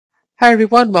Hi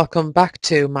everyone, welcome back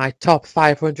to my top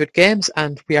 500 games,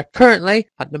 and we are currently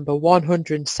at number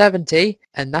 170,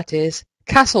 and that is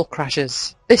Castle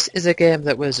Crashers. This is a game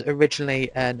that was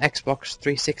originally an Xbox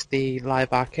 360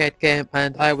 live arcade game,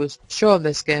 and I was shown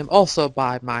this game also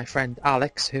by my friend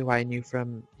Alex, who I knew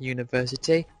from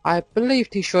university. I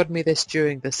believed he showed me this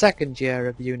during the second year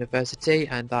of university,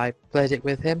 and I played it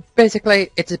with him.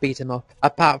 Basically, it's a beat 'em up,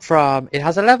 apart from it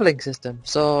has a leveling system,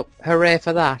 so hooray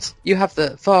for that. You have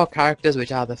the four characters,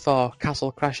 which are the four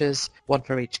Castle Crashers, one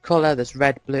for each colour. There's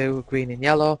red, blue, green and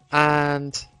yellow,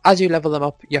 and as you level them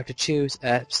up, you have to choose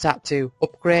a stat to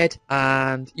upgrade,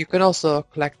 and you can also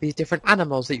collect these different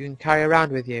animals that you can carry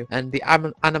around with you, and the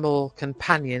animal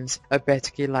companions are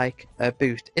basically like a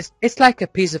boost. It's like a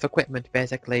piece of equipment,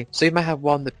 basically. So you might have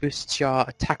one that boosts your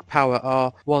attack power,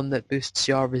 or one that boosts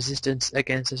your resistance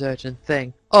against a certain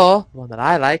thing, or, one that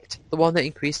I liked, the one that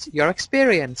increased your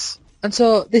experience. And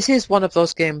so this is one of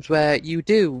those games where you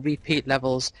do repeat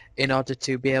levels in order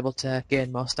to be able to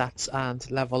gain more stats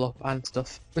and level up and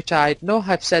stuff, which I know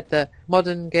I've said that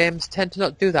modern games tend to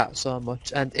not do that so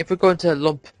much. And if we're going to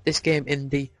lump this game in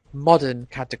the modern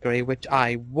category, which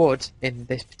I would in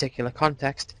this particular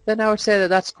context, then I would say that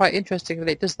that's quite interesting that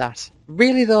it does that.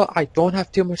 Really though, I don't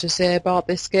have too much to say about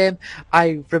this game.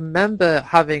 I remember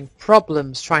having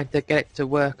problems trying to get it to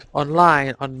work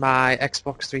online on my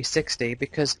Xbox 360,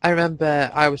 because I remember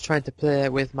I was trying to play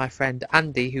with my friend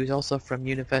Andy, who's also from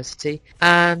university,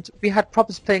 and we had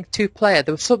problems playing two-player.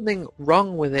 There was something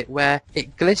wrong with it where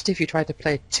it glitched if you tried to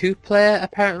play two-player,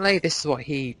 apparently. This is what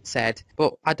he said,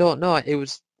 but I don't know, it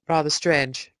was rather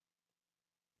strange.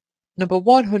 Number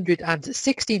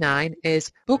 169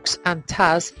 is Books and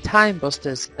Taz Time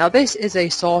Busters. Now this is a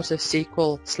sort of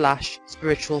sequel slash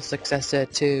spiritual successor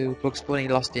to Bugs Bunny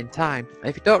Lost in Time. And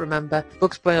if you don't remember,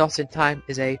 Bugs Bunny Lost in Time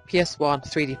is a PS1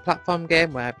 3D platform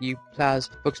game where you play as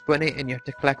Bugs Bunny and you have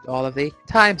to collect all of the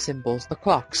time symbols, the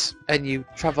clocks, and you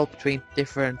travel between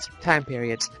different time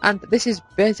periods. And this is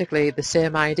basically the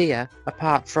same idea,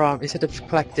 apart from instead of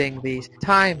collecting these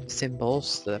time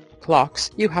symbols, the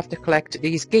clocks, you have to collect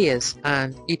these gears,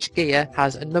 and each gear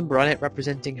has a number on it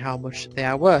representing how much they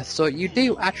are worth. So you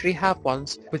do actually have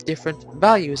ones with different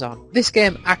values on. This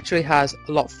game actually has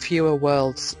a lot fewer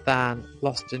worlds than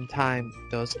Lost in Time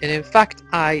does, and in fact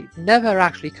I never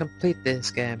actually complete this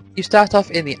game. You start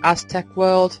off in the Aztec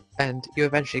world, and you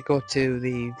eventually go to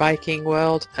the Viking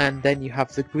world, and then you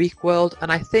have the Greek world,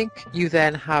 and I think you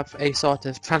then have a sort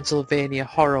of Transylvania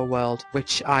horror world,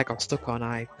 which I got stuck on.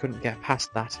 I couldn't get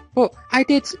past that. But I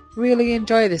did really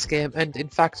enjoy this game, and in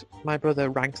fact my brother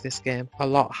ranks this game a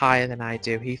lot higher than I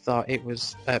do. He thought it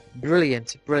was a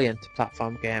brilliant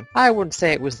platform game. I wouldn't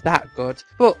say it was that good,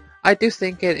 but I do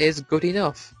think it is good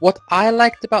enough. What I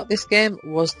liked about this game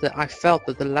was that I felt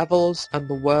that the levels and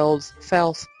the worlds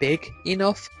felt big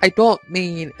enough. I don't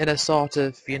mean in a sort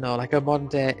of, like a modern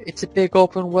day, it's a big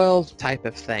open world type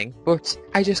of thing, but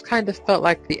I just kind of felt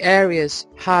like the areas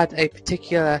had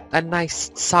a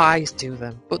nice size to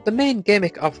them. But the main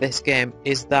gimmick of this game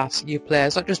is that you play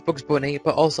as not just Bugs Bunny,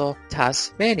 but also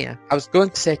Tasmania. I was going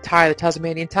to say Ty the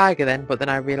Tasmanian Tiger then, but then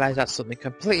I realised that's something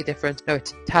completely different. No,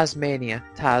 it's Tasmania.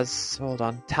 Taz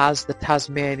the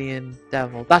Tasmanian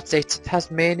Devil. That's it.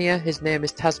 Tasmania. His name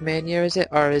is Tasmania, is it?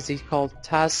 Or is he called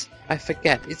Taz? I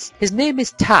forget. His name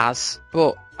is Taz,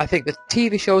 but I think the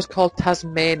TV show is called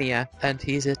Tasmania, and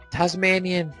he's a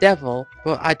Tasmanian devil,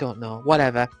 but I don't know.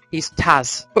 Whatever. He's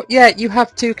Taz. But yeah, you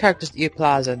have two characters that you play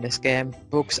as in this game,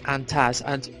 Bugs and Taz,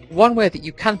 and one way that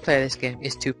you can play this game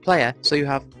is two-player. So you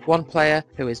have one player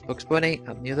who is Bugs Bunny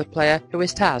and the other player who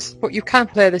is Taz. But you can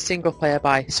play the single player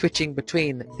by switching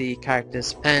between the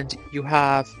characters, and you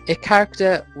have a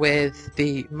character with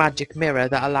the magic mirror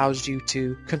that allows you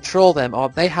to control them, or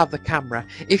they have the camera.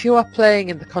 If you are playing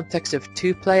in the context of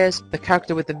two players, the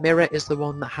character with the mirror is the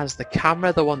one that has the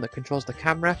camera, the one that controls the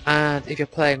camera, and if you're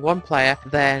playing one player,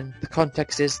 then the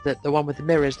context is that the one with the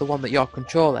mirror is the one that you're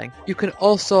controlling. You can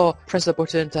also press a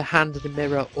button to hand the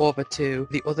mirror over to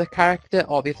the other character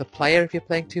or the other player if you're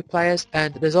playing two players,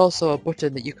 and there's also a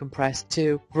button that you can press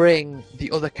to bring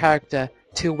the other character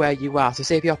to where you are. So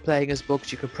say if you're playing as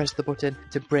Bugs, you can press the button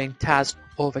to bring Taz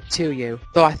over to you.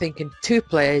 Though I think in two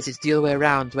players it's the other way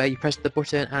around, where you press the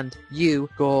button and you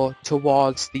go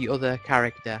towards the other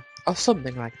character, or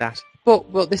something like that. But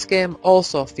what this game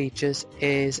also features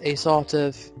is a sort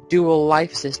of dual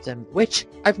life system, which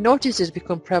I've noticed has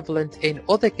become prevalent in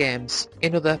other games,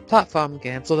 in other platform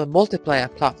games, other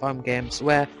multiplayer platform games,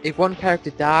 where if one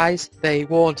character dies, they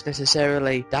won't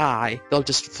necessarily die. They'll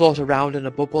just float around in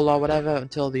a bubble or whatever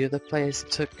until the other players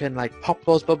can like pop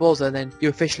those bubbles, and then you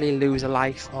officially lose a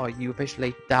life or you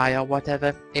officially die or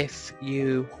whatever if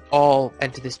you all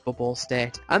enter this bubble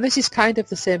state. And this is kind of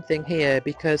the same thing here,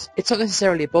 because it's not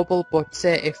necessarily a bubble, but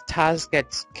say if Taz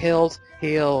gets killed,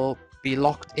 he'll be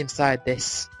locked inside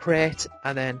this crate,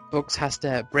 and then Bugs has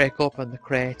to break open the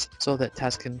crate so that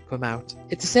Taz can come out.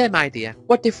 It's the same idea.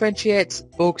 What differentiates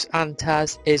Bugs and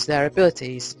Taz is their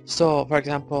abilities. So, for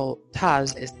example,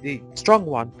 Taz is the strong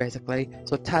one, basically,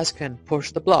 so Taz can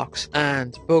push the blocks,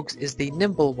 and Bugs is the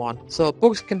nimble one. So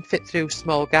Bugs can fit through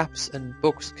small gaps, and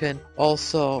Bugs can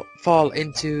also fall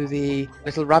into the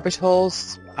little rabbit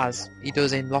holes, as he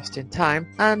does in Lost in Time,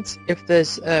 and if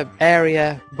there's an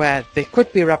area where there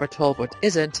could be a rabbit hole but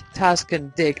isn't, Taz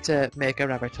can dig to make a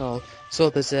rabbit hole. So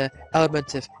there's an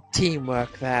element of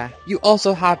teamwork there. You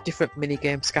also have different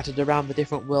mini-games scattered around the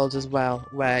different worlds as well,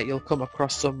 where you'll come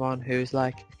across someone who's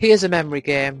like, here's a memory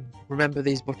game, remember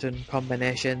these button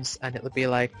combinations, and it'll be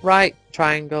like, right,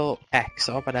 triangle, X,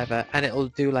 or whatever, and it'll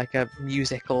do like a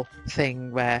musical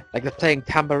thing where, like, they're playing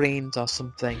tambourines or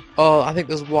something. Or I think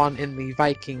there's one in the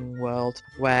Viking world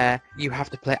where you have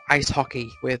to play ice hockey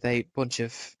with a bunch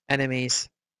of enemies.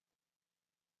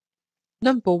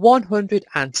 Number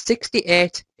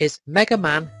 168 is Mega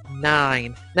Man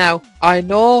 9. Now, I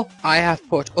know I have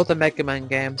put other Mega Man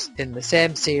games in the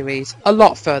same series a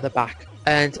lot further back,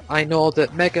 and I know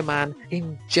that Mega Man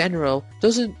in general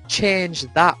doesn't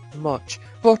change that much,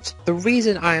 but the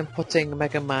reason I am putting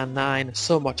Mega Man 9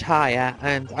 so much higher,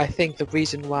 and I think the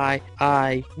reason why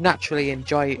I naturally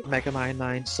enjoy Mega Man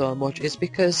 9 so much, is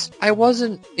because I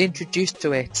wasn't introduced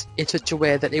to it in such a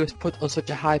way that it was put on such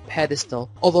a high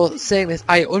pedestal. Although saying this,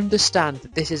 I understand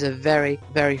that this is a very,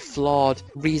 very flawed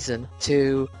reason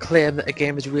to claim that a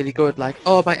game is really good, like,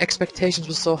 oh, my expectations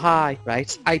were so high,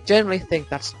 right? I generally think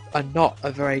that's not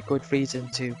a very good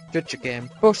reason to judge a game.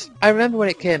 But I remember when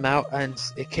it came out, and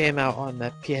it came out on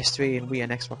the PS3 and Wii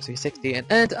and Xbox 360,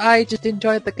 and I just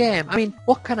enjoyed the game. I mean,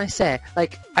 what can I say?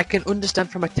 Like, I can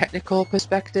understand from a technical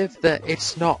perspective that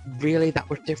it's not really that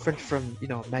much different from, you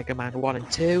know, Mega Man 1 and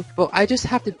 2, but I just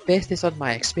have to base this on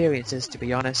my experiences, to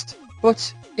be honest.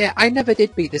 But yeah, I never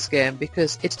did beat this game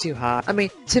because it's too hard. I mean,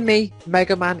 to me,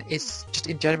 Mega Man is just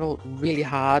in general really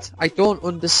hard. I don't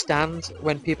understand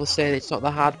when people say that it's not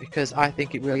that hard, because I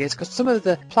think it really is. Because some of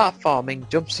the platforming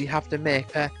jumps you have to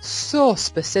make are so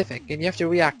specific, and you have to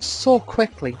react so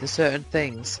quickly to certain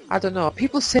things. I don't know,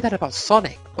 people say that about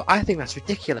Sonic, but I think that's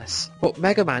ridiculous. But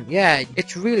Mega Man, yeah,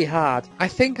 it's really hard. I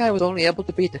think I was only able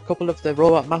to beat a couple of the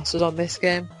Robot Masters on this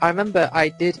game. I remember I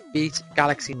did beat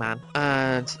Galaxy Man,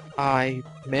 and I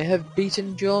may have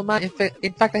beaten Jewel Man.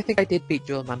 In fact, I think I did beat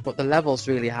Jewel Man, but the level's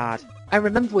really hard. I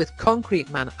remember with Concrete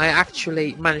Man, I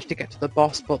actually managed to get to the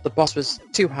boss, but the boss was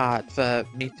too hard for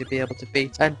me to be able to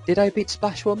beat. And did I beat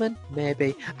Splash Woman?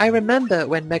 Maybe. I remember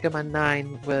when Mega Man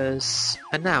 9 was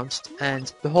announced,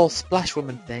 and the whole Splash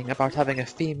Woman thing about having a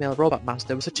female Robot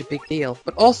Master was such a big deal.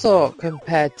 But also,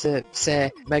 compared to,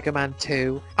 say, Mega Man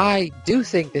 2, I do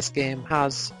think this game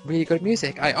has really good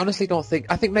music. I honestly don't think...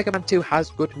 I think Mega Man 2 has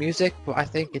good music, but I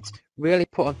think it's really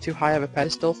put on too high of a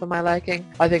pedestal for my liking.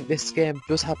 I think this game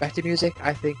does have better music.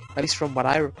 I think, at least from what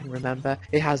I can remember,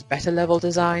 it has better level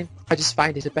design. I just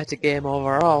find it a better game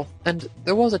overall. And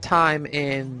there was a time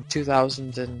in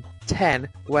 2010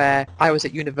 where I was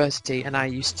at university and I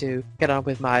used to get on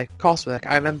with my coursework.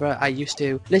 I remember I used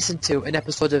to listen to an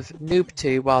episode of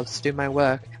NoobTube whilst doing my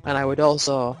work, and I would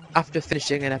also, after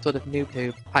finishing an episode of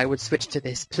NoobTube, I would switch to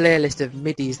this playlist of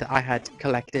MIDIs that I had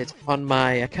collected on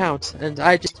my account, and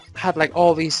I just had like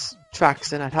all these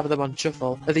tracks, and I'd have them on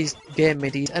shuffle, these game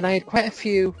MIDIs, and I had quite a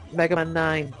few Mega Man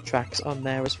 9 tracks on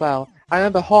there as well. I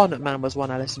remember Hornet Man was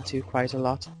one I listened to quite a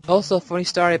lot. Also, a funny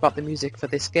story about the music for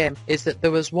this game is that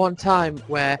there was one time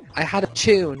where I had a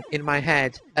tune in my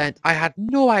head, and I had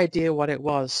no idea what it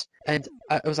was, and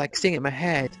I was like singing it in my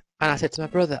head, and I said to my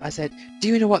brother, I said, do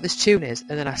you know what this tune is?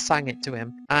 And then I sang it to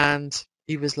him, and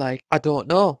he was like, I don't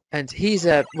know. And he's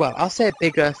a, well, I'll say a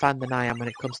bigger fan than I am when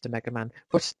it comes to Mega Man.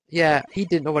 But yeah, he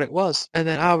didn't know what it was. And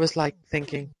then I was like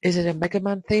thinking, is it a Mega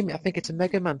Man theme? I think it's a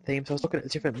Mega Man theme. So I was looking at the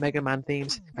different Mega Man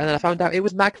themes. And then I found out it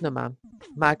was Magna Man.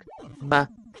 Magma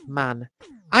Man.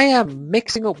 I am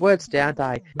mixing up words today, aren't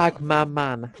I? Magma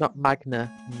Man, not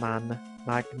Magna Man.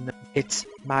 It's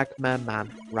Magma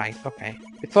Man. Right, okay.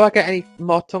 Before I get any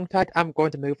more tongue-tied, I'm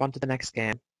going to move on to the next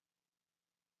game.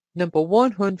 Number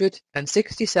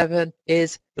 167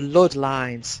 is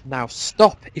Bloodlines. Now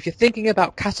stop. If you're thinking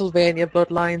about Castlevania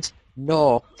Bloodlines,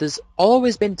 no. There's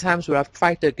always been times where I've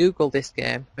tried to Google this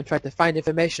game and tried to find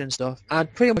information and stuff,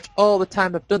 and pretty much all the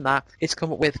time I've done that, it's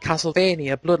come up with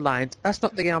Castlevania Bloodlines. That's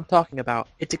not the game I'm talking about.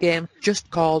 It's a game just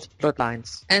called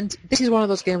Bloodlines. And this is one of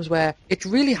those games where it's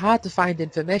really hard to find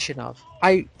information of.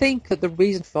 I think that the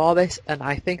reason for this, and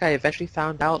I think I eventually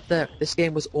found out that this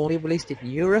game was only released in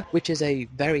Europe, which is a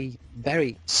very,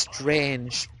 very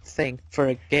strange thing for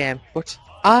a game, but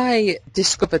I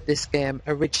discovered this game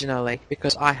originally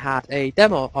because I had a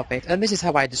demo of it, and this is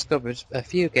how I discovered a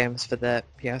few games for the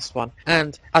PS1.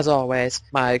 And as always,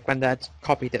 my granddad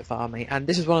copied it for me, and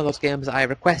this is one of those games that I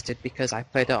requested because I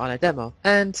played it on a demo.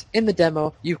 And in the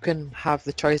demo, you can have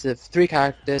the choice of 3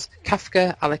 characters: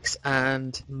 Kafka, Alex,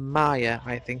 and Maya,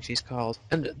 I think she's called.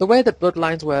 And the way that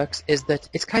Bloodlines works is that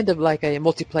it's kind of like a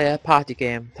multiplayer party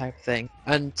game type thing.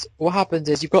 And what happens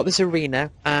is you've got this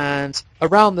arena, and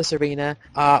around this arena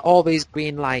are all these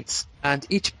green lights, and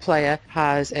each player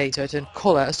has a certain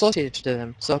colour associated to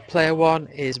them. So player 1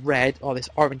 is red, or this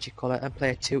orangey colour, and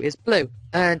player 2 is blue.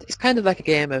 And it's kind of like a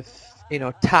game of,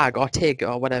 tag or tig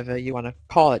or whatever you want to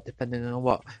call it, depending on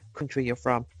what country you're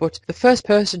from. But the first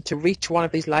person to reach one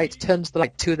of these lights turns the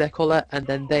light to their colour, and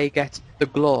then they get the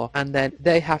glow, and then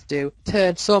they have to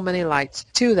turn so many lights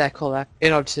to their colour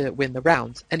in order to win the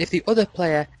round. And if the other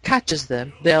player catches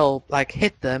them, they'll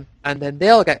hit them, and then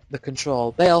they'll get the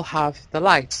control. They'll have the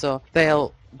light, so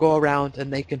they'll go around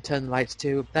and they can turn the lights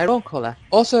to their own colour.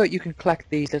 Also, you can collect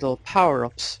these little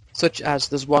power-ups, such as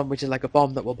there's one which is like a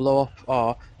bomb that will blow up,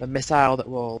 or a missile that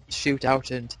will shoot out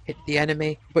and hit the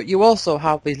enemy. But you also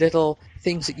have these little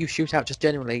things that you shoot out just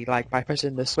generally, like by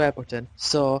pressing the square button.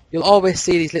 So you'll always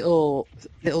see these little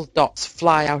dots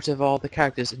fly out of all the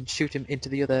characters and shoot them into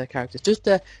the other characters, just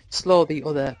to slow the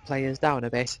other players down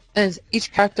a bit. And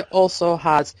each character also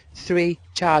has 3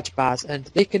 charge bars, and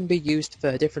they can be used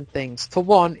for different things. For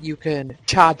one, you can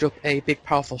charge up a big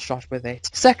powerful shot with it.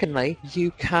 Secondly,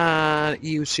 you can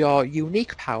use your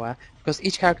unique power, because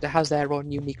each character has their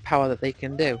own unique power that they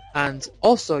can do. And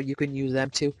also you can use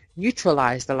them to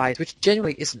neutralize the light, which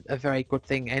generally isn't a very good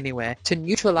thing anyway. To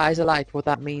neutralize a light, what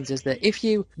that means is that if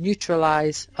you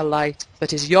neutralize a light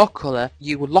that is your color,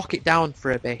 you will lock it down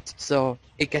for a bit, so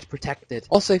it gets protected.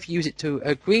 Also, if you use it to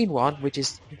a green one, which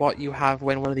is what you have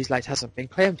when one of these lights hasn't been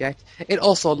claimed yet, it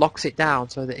also locks it down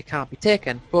so that it can't be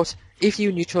taken. But if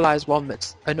you neutralize one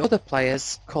that's another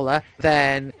player's color,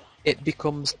 then it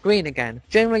becomes green again.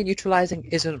 Generally, neutralizing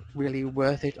isn't really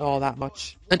worth it all that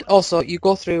much. And also, you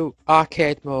go through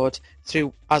arcade mode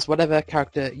as whatever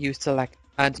character you select,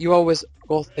 and you always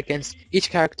go against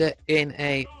each character in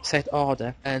a set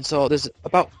order. And so there's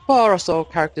about 4 or so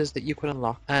characters that you can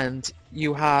unlock, and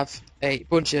you have a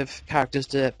bunch of characters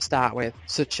to start with,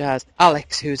 such as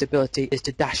Alex, whose ability is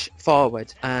to dash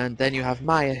forward, and then you have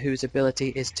Maya, whose ability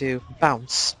is to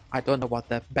bounce. I don't know what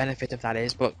the benefit of that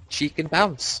is, but she can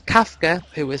bounce. Kafka,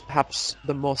 who is perhaps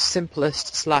the most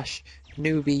simplest slash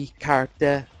newbie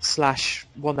character slash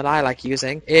one that I like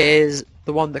using, is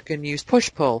the one that can use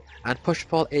push-pull, and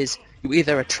push-pull is you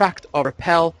either attract or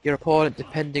repel your opponent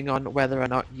depending on whether or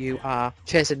not you are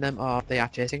chasing them or they are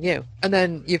chasing you. And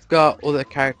then you've got other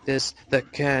characters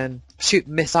that can shoot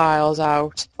missiles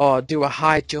out or do a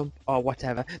high jump or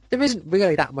whatever. There isn't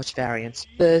really that much variance.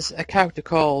 There's a character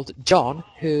called John,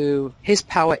 who his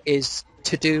power is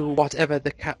to do whatever the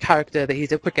character that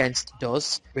he's up against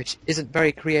does, which isn't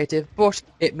very creative, but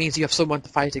it means you have someone to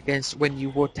fight against when you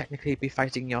would technically be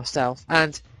fighting yourself.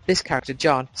 And this character,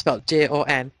 John, spelled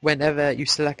Jon, whenever you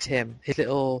select him, his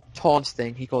little taunt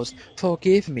thing, he goes,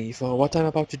 "Forgive me for what I'm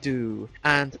about to do."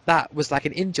 And that was like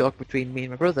an in-joke between me and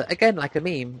my brother. Again, like a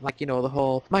meme, like, the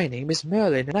whole, "My name is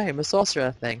Merlin and I am a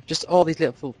sorcerer" thing. Just all these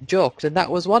little jokes, and that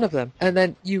was one of them. And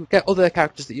then you get other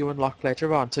characters that you unlock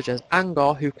later on, such as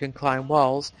Angor, who can climb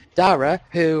walls, Dara,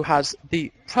 who has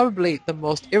probably the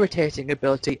most irritating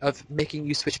ability of making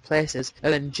you switch places,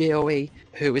 and then Joe,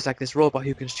 who is like this robot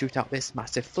who can shoot out this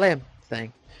massive flame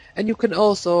thing. And you can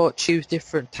also choose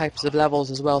different types of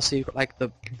levels as well, so you've got like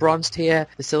the bronze tier,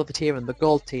 the silver tier, and the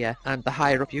gold tier, and the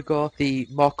higher up you go, the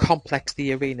more complex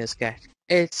the arenas get.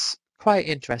 It's quite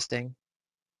interesting.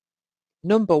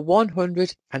 Number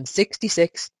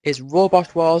 166 is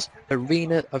Robot Wars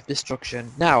Arena of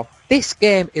Destruction. Now, this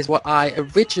game is what I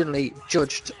originally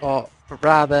judged or but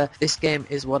rather this game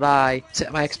is what I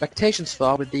set my expectations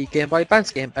for with the Game Boy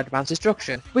Advance game Advanced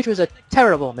Destruction, which was a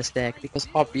terrible mistake because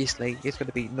obviously it's going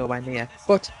to be nowhere near.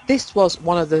 But this was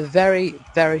one of the very,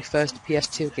 very first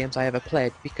PS2 games I ever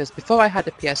played, because before I had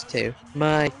a PS2,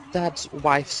 my dad's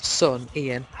wife's son,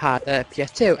 Ian, had a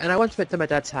PS2, and I once went to my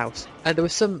dad's house, and there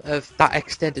was some of that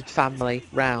extended family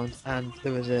round, and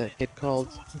there was a kid called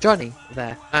Johnny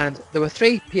there, and there were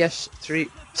three PS2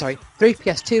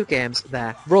 games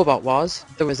there. Robot Wars,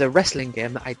 there was a wrestling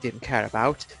game that I didn't care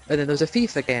about, and then there was a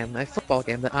FIFA game, a football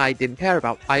game that I didn't care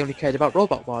about. I only cared about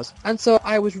Robot Wars. And so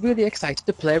I was really excited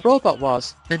to play Robot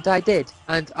Wars, and I did.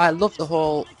 And I loved the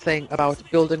whole thing about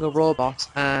building a robot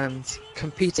and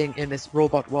competing in this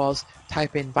Robot Wars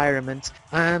type environment,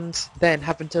 and then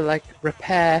having to like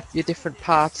repair your different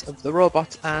parts of the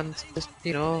robot, and just,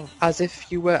 you know, as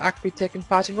if you were actually taking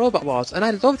part in Robot Wars. And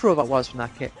I loved Robot Wars when I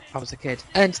was a kid.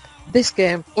 And this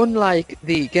game, unlike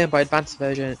the Game Boy Advance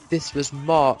version, this was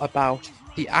more about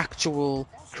the actual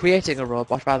creating a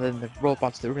robot rather than the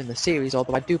robots that were in the series,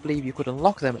 although I do believe you could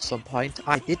unlock them at some point.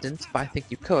 I didn't, but I think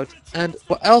you could. And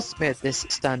what else made this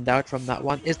stand out from that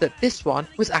one is that this one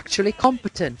was actually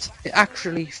competent. It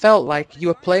actually felt like you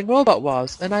were playing Robot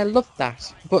Wars, and I loved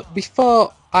that. But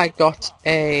before I got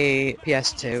a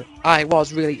PS2, I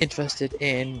was really interested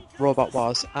in Robot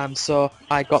Wars, and so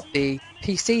I got the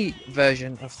PC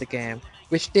version of the game,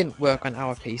 which didn't work on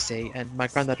our PC, and my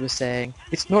granddad was saying,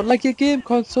 it's not like your game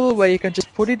console where you can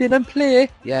just put it in and play.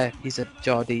 Yeah, he's a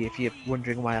Geordie if you're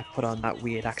wondering why I put on that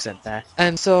weird accent there.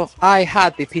 And so I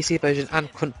had the PC version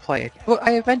and couldn't play it, but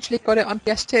I eventually got it on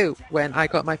PS2 when I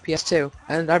got my PS2,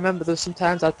 and I remember there was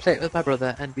sometimes I'd play it with my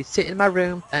brother, and we'd sit in my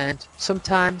room, and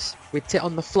sometimes we'd sit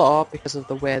on the floor because of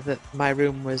the way that my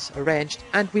room was arranged,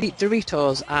 and we'd eat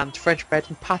Doritos and French bread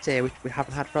and pate, which we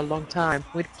haven't had for a long time.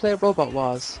 We'd play Robot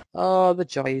Wars. Oh, the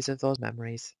joys of those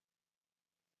memories.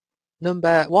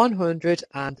 Number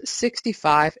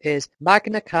 165 is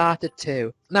Magna Carta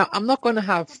 2. Now, I'm not going to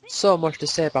have so much to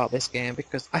say about this game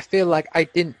because I feel like I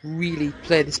didn't really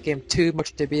play this game too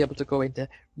much to be able to go into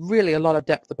really a lot of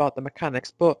depth about the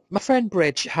mechanics, but my friend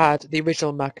Bridge had the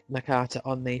original Magna Carta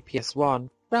on the PS1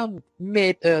 around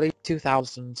mid-early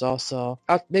 2000s or so,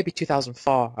 maybe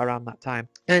 2004, around that time.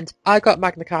 And I got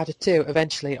Magna Carta 2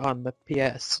 eventually on the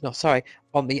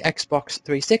on the Xbox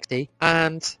 360,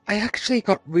 and I actually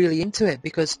got really into it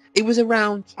because it was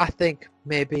around, I think,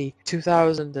 maybe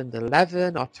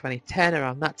 2011 or 2010,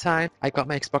 around that time. I got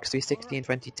my Xbox 360 in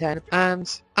 2010,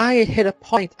 and I had hit a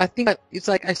point, I think it's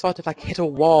like I sort of like hit a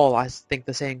wall, I think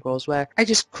the saying goes, where I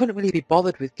just couldn't really be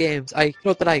bothered with games.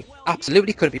 Not that I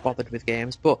absolutely couldn't be bothered with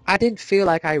games, but I didn't feel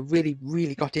like I really,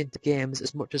 really got into games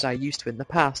as much as I used to in the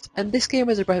past. And this game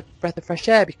was a breath of fresh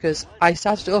air because I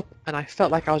started it up and I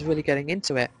felt like I was really getting into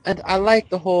it. And I like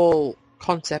the whole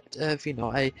concept of, you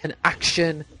know, an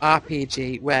action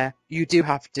RPG where you do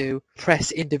have to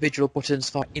press individual buttons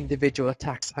for individual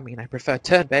attacks. I mean, I prefer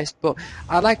turn-based, but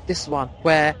I like this one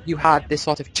where you had this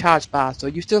sort of charge bar, so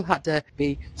you still had to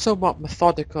be somewhat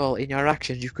methodical in your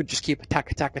actions. You couldn't just keep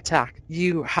attack, attack, attack.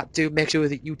 You had to make sure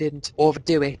that you didn't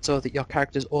overdo it so that your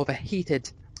characters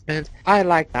overheated. And I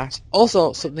like that.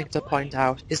 Also, something to point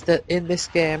out is that in this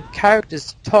game,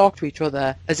 characters talk to each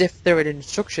other as if they're an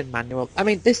instruction manual. I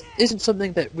mean, this isn't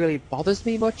something that really bothers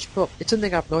me much, but it's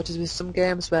something I've noticed with some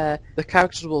games where the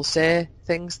characters will say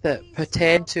things that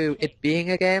pertain to it being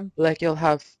a game. Like, you'll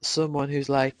have someone who's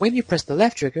like, when you press the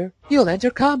left trigger, you'll enter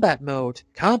combat mode.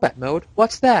 Combat mode?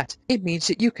 What's that? It means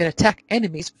that you can attack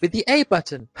enemies with the A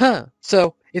button. Huh.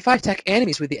 So, if I attack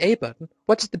enemies with the A button,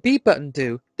 what does the B button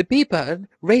do? The B button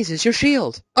raises your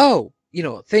shield. Oh, you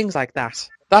know, things like that.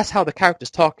 That's how the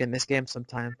characters talk in this game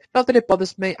sometimes. Not that it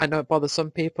bothers me, I know it bothers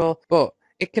some people, but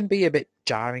it can be a bit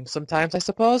jarring sometimes, I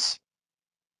suppose.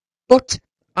 But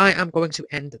I am going to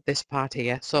end this part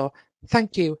here, so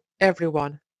thank you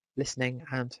everyone listening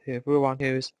and everyone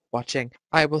who's watching.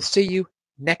 I will see you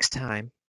next time.